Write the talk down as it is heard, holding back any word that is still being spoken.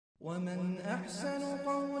ومن أحسن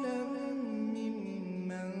قولا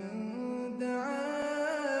ممن دعا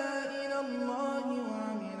إلى الله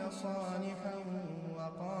وعمل صالحا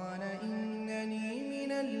وقال إنني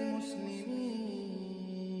من المسلمين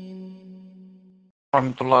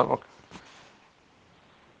রহমতুল্লাহ।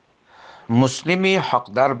 মুসলিমই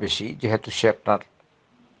হকদার বেশি, যেহেতু সে আপনার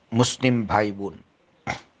মুসলিম ভাই বোন।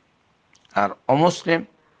 আর অমুসলিম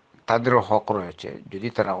তাদেরও হক রয়েছে, যদি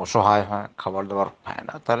তারা অসহায় হয়, খাবার দাবার পায়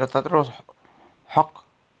না, তাহলে তাদেরও হক।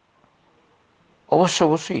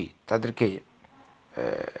 অবশ্যই তাদেরকে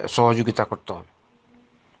সহযোগিতা করতে হবে।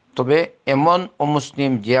 তবে এমন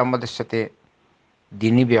অমুসলিম যে আমাদের সাথে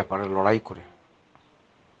দিনী ব্যাপারে লড়াই করে,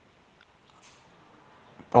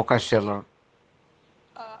 প্রকাশ্যে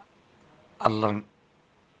আল্লাহ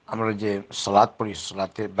আমরা যে সালাত পড়ি,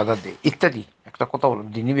 সালাতে বাধা দেয় ইত্যাদি, একটা কথা বললাম,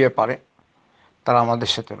 দিনী ব্যাপারে তারা আমাদের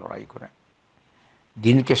সাথে লড়াই করে,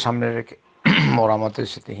 দিনকে সামনে রেখে ওরা আমাদের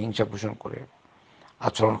সাথে হিংসা পোষণ করে,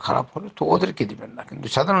 আচরণ খারাপ হলে তো ওদেরকে দিবেন না। কিন্তু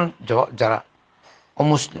সাধারণ যারা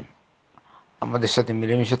অমুসলিম আমাদের সাথে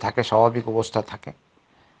মিলেমিশে থাকে, স্বাভাবিক অবস্থা থাকে,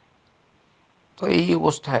 তো এই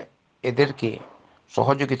অবস্থায় এদেরকে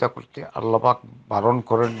সহযোগিতা করতে আল্লাহ পাক বারণ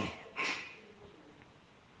করেননি।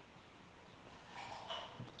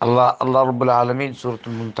 আল্লাহ রাব্বুল আলামিন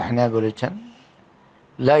সূরাতুল মুমতাহিনায় বলেছেন,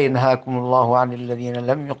 لا ينهاكم الله عن الذين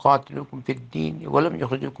لم يقاتلوكم في الدين ولم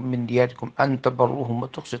يخرجوكم من دياركم أن تبروهم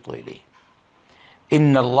وتقسطوا إليه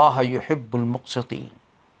إن الله يحب المقسطين।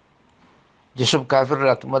 যেসব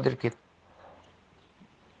কাফিররা তোমাদেরকে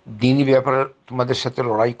দিনী ব্যাপারে তোমাদের সাথে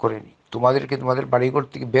লড়াই করেনি, তোমাদেরকে তোমাদের বাড়িঘর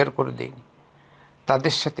থেকে বের করে দেয়নি,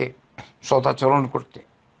 তাদের সাথে সদাচরণ করতে,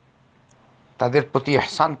 তাদের প্রতি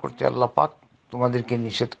ইহসান করতে আল্লাহ পাক তোমাদেরকে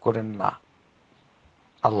নিষেধ করেন না।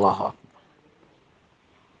 আল্লাহ।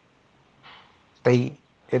 তাই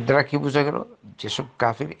এর দ্বারা কী বোঝা গেল, যেসব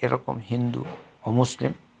কাফির এরকম হিন্দু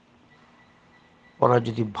অমুসলিম, ওরা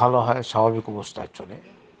যদি ভালো হয়, স্বাভাবিক অবস্থায় চলে,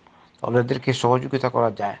 তাহলে এদেরকে সহযোগিতা করা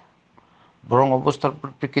যায়। বরং অবস্থার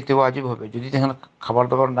পরিপ্রেক্ষিতে ওয়াজিব হবে, যদি দেখেন খাবার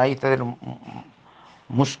দাবার নাই, তাদের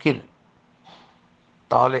মুশকিল,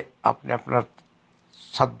 তাহলে আপনি আপনার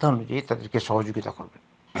সাধ্য অনুযায়ী তাদেরকে সহযোগিতা করবেন।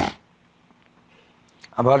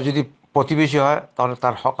 আবার যদি প্রতিবেশী হয়, তাহলে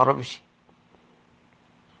তার হক আরও বেশি।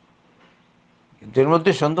 কিন্তু এর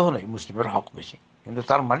মধ্যে সন্দেহ নেই মুসলিমের হক বেশি, কিন্তু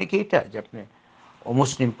তার মানে কি এটা যে আপনি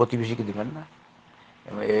অমুসলিম প্রতিবেশীকে দেবেন না?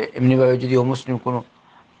 এমনিভাবে যদি অমুসলিম কোনো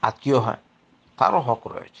আত্মীয় হয়, তারও হক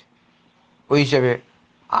রয়েছে, ওই হিসাবে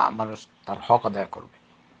মানুষ তার হক আদায় করবে।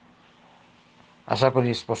 আশা করি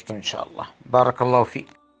স্পষ্ট ইনশাআল্লাহ। বারাকাল্লাহু ফিক।